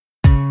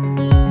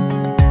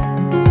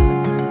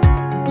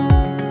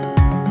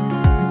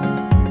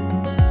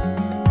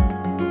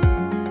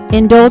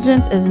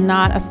Indulgence is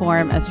not a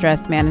form of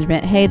stress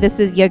management. Hey, this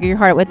is Yoga Your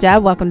Heart with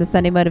Deb. Welcome to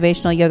Sunday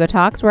Motivational Yoga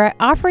Talks, where I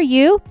offer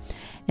you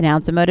an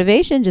ounce of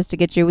motivation just to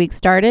get your week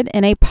started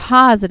in a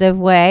positive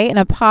way, in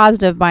a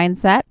positive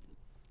mindset.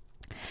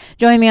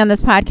 Join me on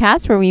this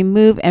podcast where we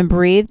move and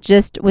breathe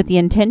just with the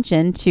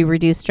intention to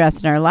reduce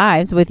stress in our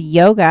lives with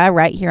yoga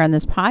right here on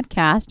this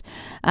podcast.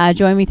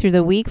 Join me through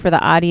the week for the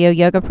audio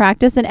yoga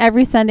practice and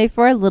every Sunday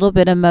for a little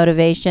bit of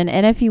motivation.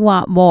 And if you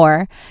want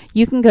more,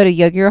 you can go to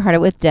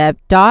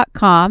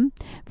yogayourheartwithdeb.com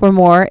for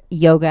more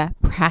yoga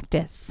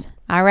practice.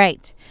 All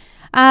right.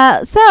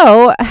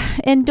 So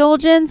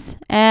indulgence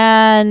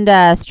and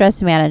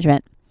stress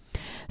management.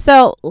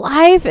 So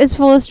life is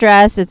full of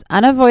stress. It's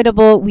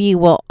unavoidable. We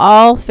will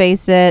all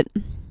face it.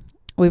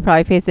 We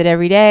probably face it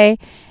every day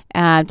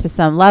to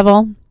some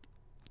level.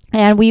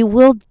 And we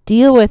will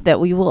deal with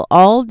it. We will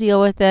all deal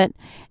with it.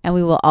 And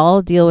we will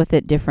all deal with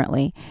it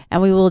differently.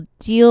 And we will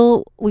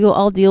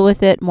all deal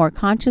with it more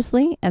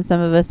consciously. And some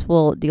of us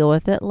will deal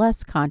with it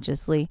less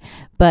consciously.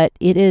 But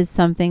it is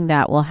something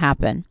that will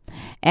happen.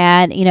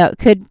 And, it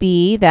could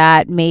be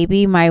that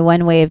maybe my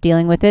one way of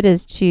dealing with it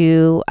is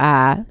to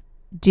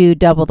do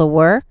double the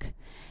work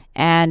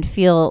and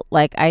feel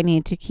like I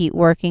need to keep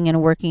working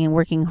and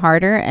working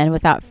harder. And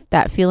without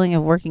that feeling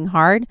of working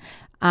hard,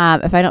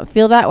 if I don't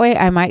feel that way,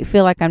 I might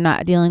feel like I'm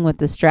not dealing with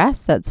the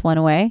stress. That's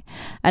one way.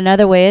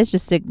 Another way is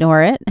just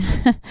ignore it.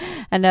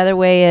 Another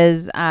way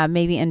is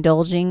maybe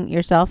indulging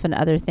yourself in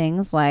other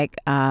things like,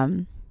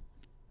 in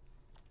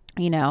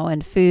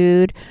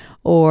food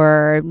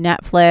or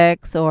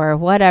Netflix or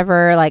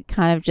whatever, like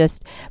kind of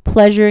just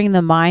pleasuring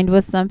the mind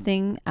with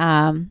something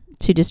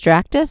to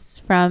distract us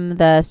from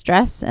the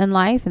stress in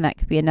life. And that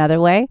could be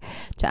another way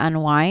to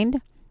unwind.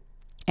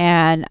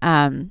 And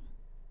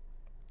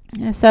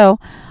so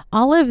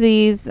all of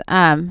these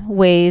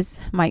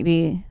ways might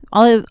be,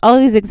 all of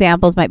these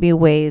examples might be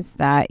ways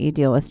that you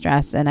deal with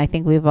stress. And I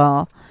think we've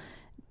all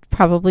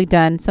probably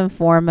done some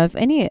form of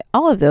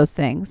all of those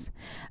things.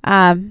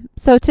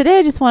 So today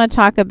I just want to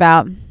talk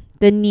about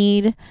the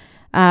need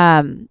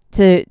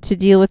to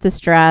deal with the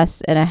stress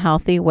in a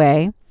healthy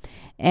way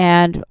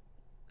and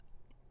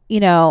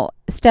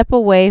step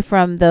away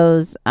from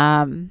those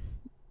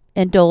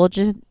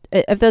indulgences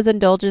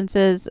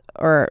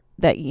or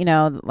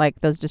that,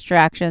 like those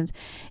distractions.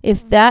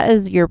 If that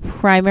is your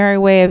primary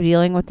way of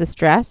dealing with the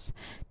stress,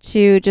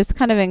 to just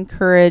kind of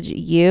encourage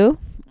you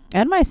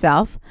and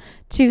myself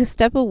to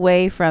step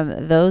away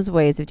from those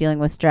ways of dealing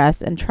with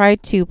stress and try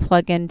to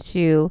plug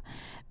into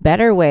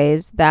better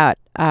ways that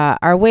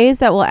are ways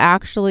that will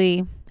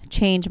actually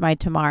change my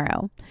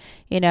tomorrow.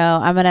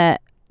 I'm going to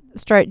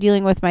start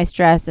dealing with my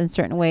stress in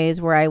certain ways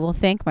where I will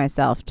thank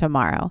myself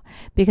tomorrow,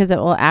 because it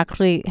will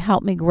actually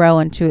help me grow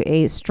into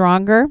a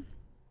stronger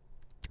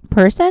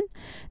person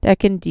that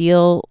can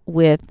deal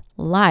with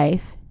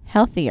life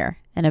healthier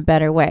in a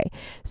better way.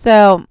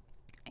 So,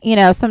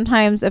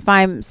 sometimes if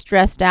I'm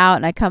stressed out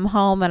and I come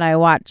home and I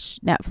watch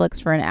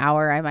Netflix for an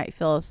hour, I might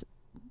feel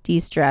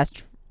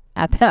de-stressed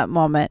at that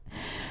moment.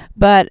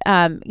 But,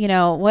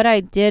 what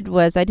I did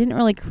was I didn't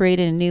really create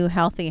a new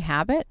healthy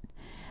habit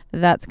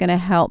that's going to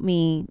help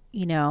me,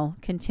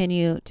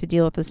 continue to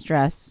deal with the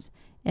stress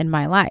in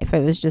my life.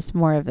 It was just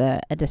more of a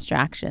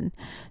distraction.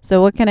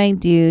 So what can I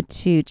do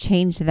to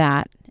change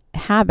that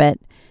habit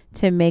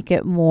to make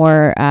it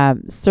more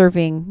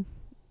self-serving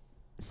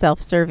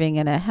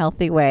in a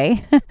healthy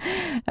way?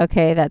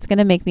 Okay, that's going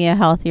to make me a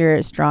healthier,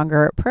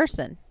 stronger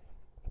person.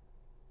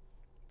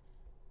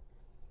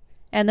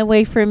 And the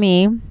way for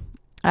me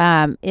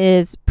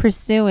is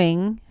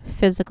pursuing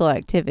physical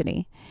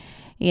activity,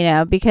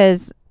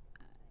 because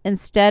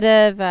instead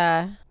of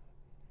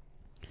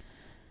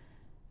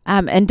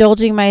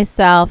indulging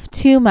myself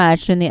too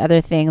much in the other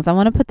things, I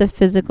want to put the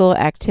physical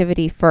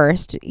activity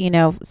first.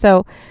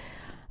 So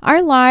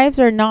our lives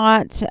are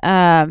not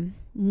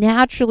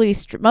naturally,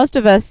 most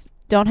of us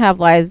don't have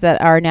lives that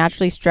are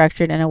naturally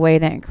structured in a way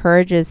that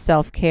encourages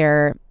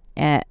self-care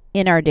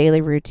in our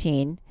daily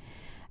routine.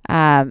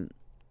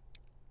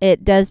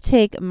 It does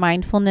take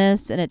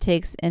mindfulness and it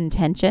takes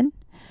intention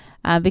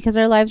because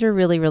our lives are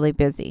really, really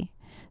busy.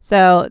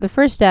 So the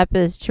first step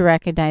is to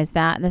recognize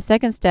that. And the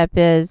second step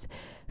is,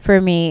 for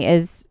me,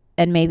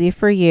 and maybe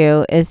for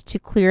you, is to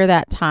clear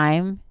that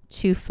time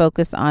to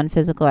focus on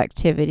physical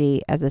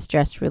activity as a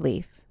stress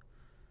relief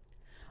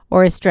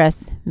or a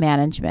stress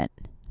management.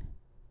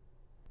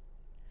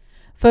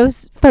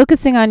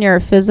 Focusing on your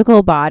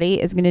physical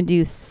body is going to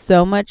do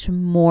so much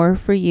more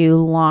for you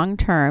long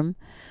term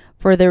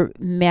for the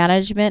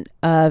management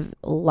of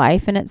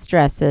life and its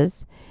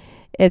stresses.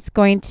 It's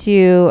going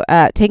to,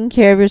 taking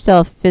care of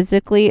yourself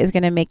physically is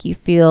going to make you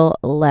feel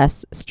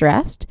less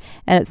stressed.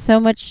 And it's so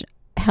much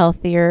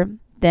healthier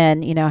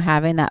than,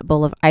 having that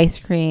bowl of ice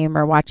cream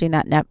or watching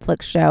that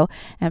Netflix show.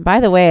 And by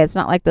the way, it's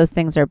not like those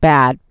things are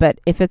bad, but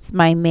if it's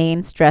my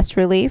main stress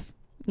relief,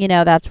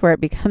 that's where it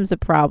becomes a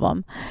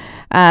problem.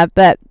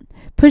 But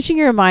pushing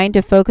your mind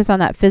to focus on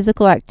that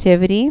physical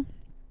activity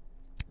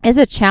is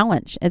a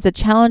challenge. It's a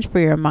challenge for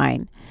your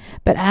mind.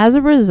 But as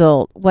a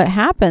result, what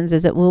happens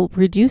is it will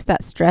reduce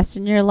that stress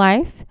in your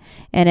life,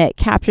 and it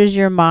captures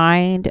your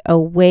mind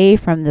away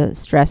from the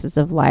stresses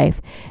of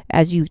life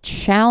as you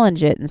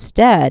challenge it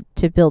instead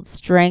to build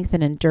strength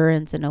and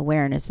endurance and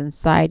awareness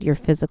inside your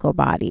physical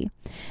body.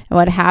 And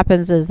what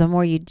happens is the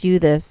more you do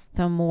this,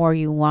 the more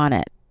you want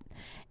it.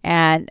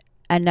 And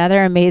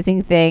another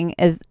amazing thing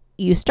is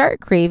you start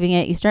craving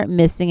it, you start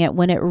missing it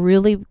when it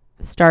really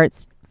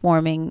starts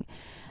forming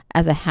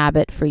as a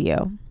habit for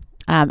you.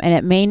 And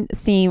it may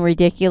seem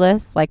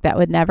ridiculous, like that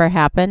would never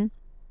happen.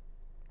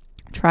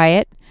 Try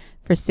it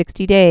for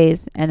 60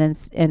 days and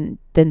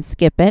then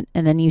skip it.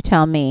 And then you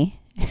tell me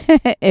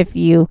if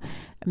you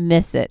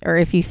miss it or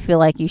if you feel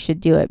like you should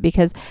do it,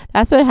 because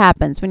that's what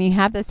happens when you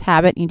have this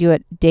habit. You do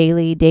it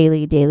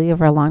daily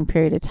over a long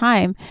period of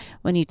time.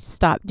 When you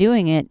stop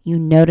doing it, you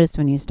notice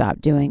when you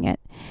stop doing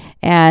it.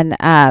 And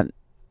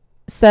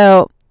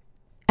so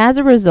as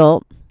a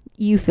result,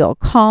 you feel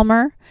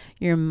calmer,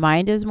 your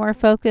mind is more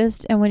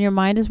focused. And when your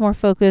mind is more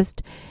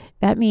focused,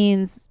 that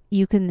means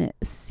you can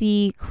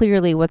see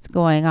clearly what's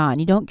going on.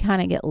 You don't kind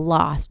of get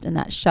lost in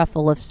that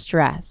shuffle of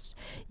stress.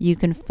 You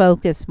can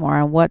focus more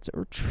on what's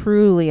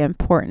truly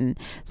important.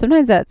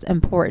 Sometimes that's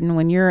important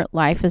when your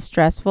life is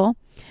stressful.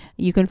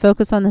 You can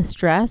focus on the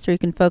stress, or you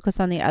can focus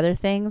on the other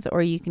things,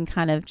 or you can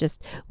kind of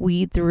just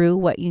weed through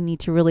what you need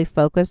to really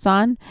focus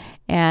on.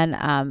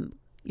 And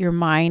your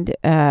mind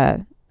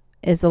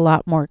is a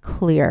lot more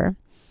clear.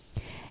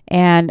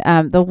 And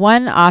the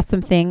one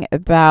awesome thing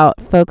about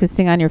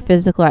focusing on your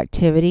physical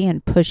activity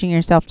and pushing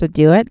yourself to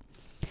do it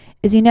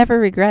is you never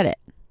regret it.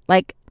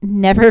 Like,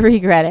 never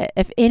regret it.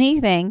 If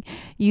anything,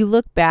 you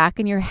look back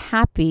and you're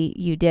happy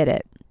you did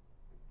it.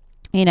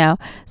 You know,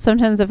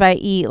 sometimes if I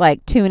eat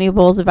like too many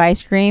bowls of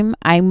ice cream,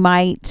 I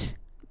might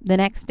the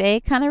next day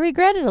kind of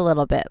regret it a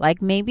little bit.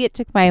 Like maybe it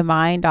took my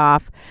mind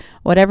off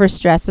whatever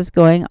stress is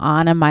going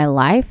on in my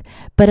life,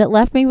 but it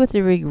left me with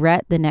a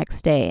regret the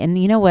next day.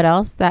 And you know what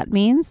else that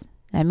means?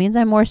 That means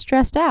I'm more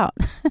stressed out.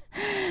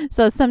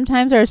 So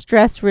sometimes our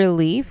stress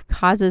relief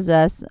causes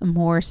us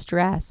more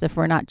stress if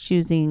we're not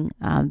choosing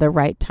the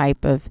right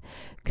type of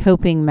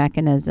coping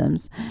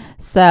mechanisms.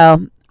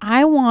 So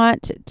I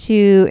want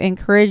to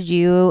encourage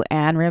you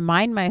and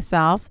remind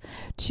myself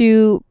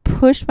to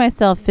push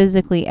myself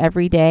physically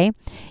every day,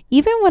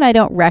 even when I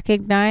don't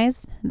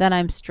recognize that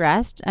I'm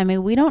stressed. I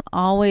mean, we don't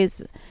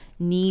always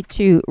need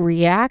to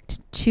react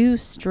to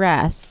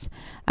stress.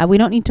 We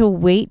don't need to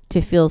wait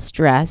to feel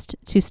stressed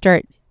to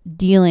start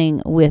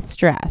dealing with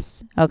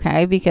stress,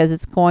 okay? Because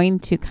it's going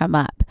to come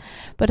up.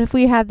 But if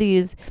we have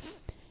these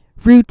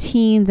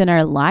routines in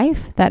our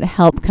life that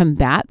help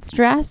combat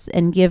stress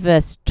and give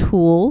us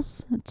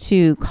tools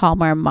to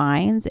calm our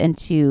minds and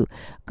to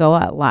go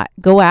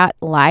at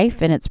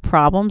life and its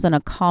problems in a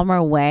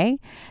calmer way,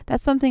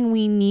 that's something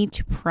we need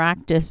to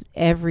practice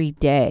every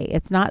day.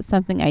 It's not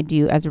something I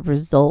do as a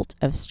result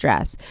of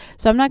stress.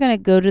 So I'm not going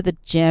to go to the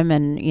gym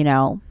and,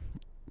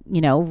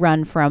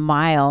 run for a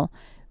mile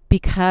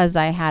because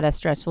I had a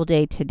stressful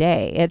day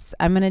today.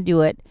 I'm going to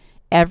do it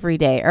every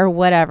day or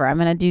whatever. I'm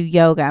going to do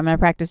yoga. I'm going to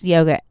practice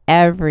yoga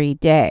every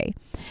day.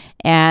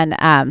 And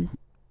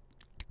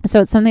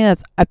so it's something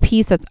that's a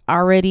piece that's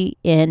already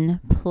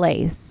in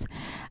place.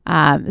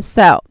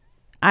 So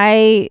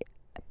I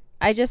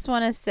just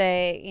want to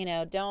say,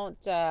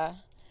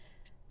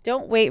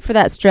 don't wait for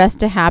that stress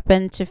to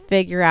happen to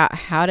figure out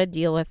how to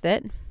deal with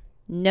it.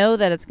 Know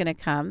that it's going to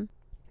come.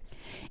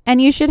 And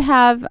you should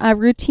have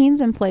routines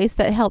in place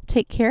that help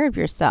take care of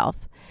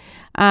yourself.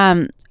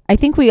 I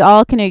think we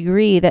all can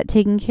agree that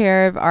taking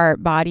care of our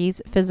bodies,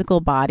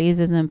 physical bodies,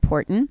 is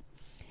important.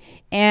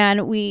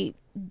 And we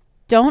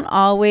don't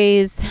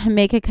always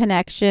make a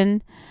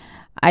connection.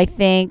 I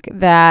think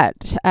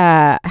that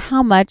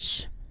how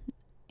much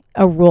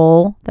a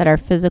role that our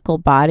physical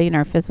body and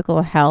our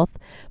physical health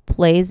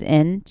plays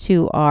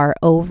into our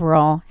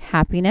overall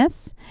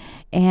happiness.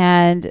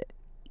 And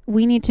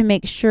we need to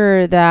make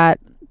sure that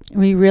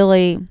we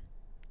really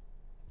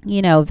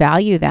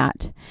value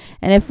that.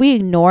 And if we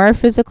ignore our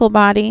physical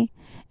body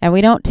and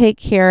we don't take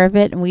care of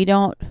it and we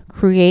don't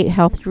create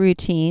healthy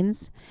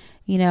routines,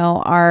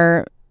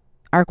 our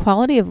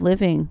quality of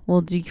living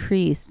will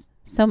decrease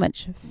so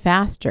much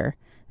faster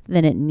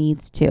than it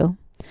needs to.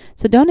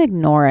 So don't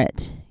ignore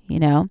it,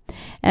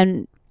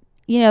 And,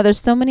 there's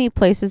so many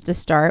places to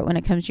start when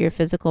it comes to your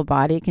physical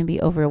body. It can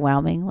be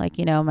overwhelming. Like,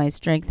 my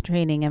strength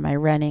training and my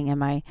running and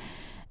my,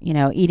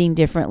 eating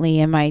differently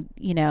and my,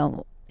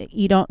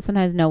 you don't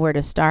sometimes know where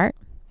to start.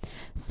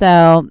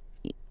 So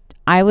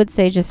I would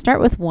say just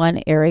start with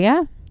one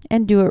area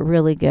and do it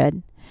really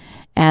good.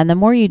 And the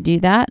more you do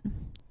that,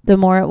 the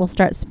more it will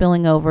start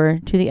spilling over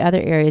to the other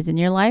areas in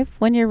your life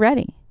when you're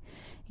ready.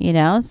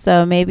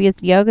 So maybe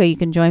it's yoga. You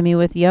can join me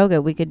with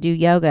yoga. We could do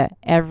yoga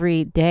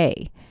every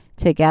day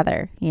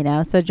together,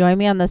 So join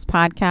me on this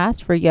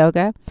podcast for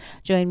yoga.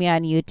 Join me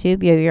on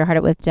YouTube, Yoga Your Heart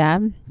Out with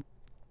Deb.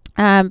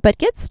 But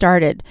get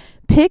started.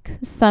 Pick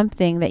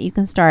something that you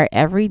can start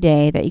every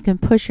day that you can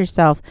push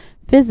yourself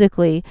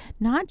physically,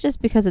 not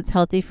just because it's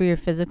healthy for your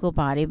physical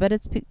body, but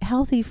it's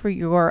healthy for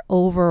your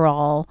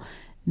overall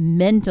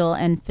mental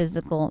and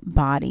physical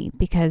body,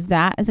 because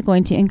that is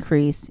going to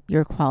increase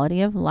your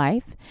quality of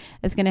life.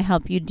 It's going to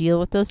help you deal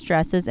with those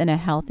stresses in a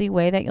healthy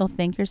way that you'll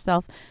thank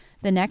yourself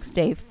the next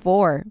day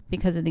for,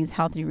 because of these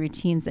healthy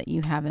routines that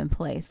you have in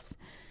place.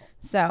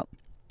 So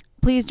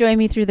please join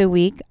me through the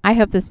week. I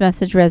hope this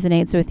message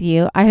resonates with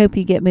you. I hope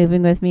you get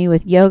moving with me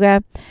with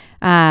yoga.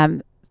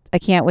 I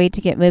can't wait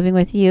to get moving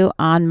with you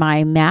on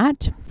my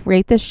mat.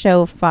 Rate this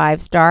show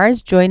 5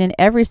 stars. Join in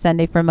every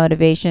Sunday for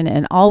motivation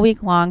and all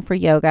week long for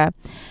yoga.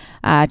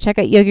 Check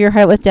out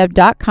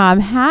yogayourheartwithdeb.com.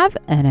 Have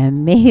an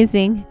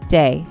amazing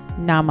day.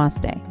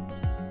 Namaste.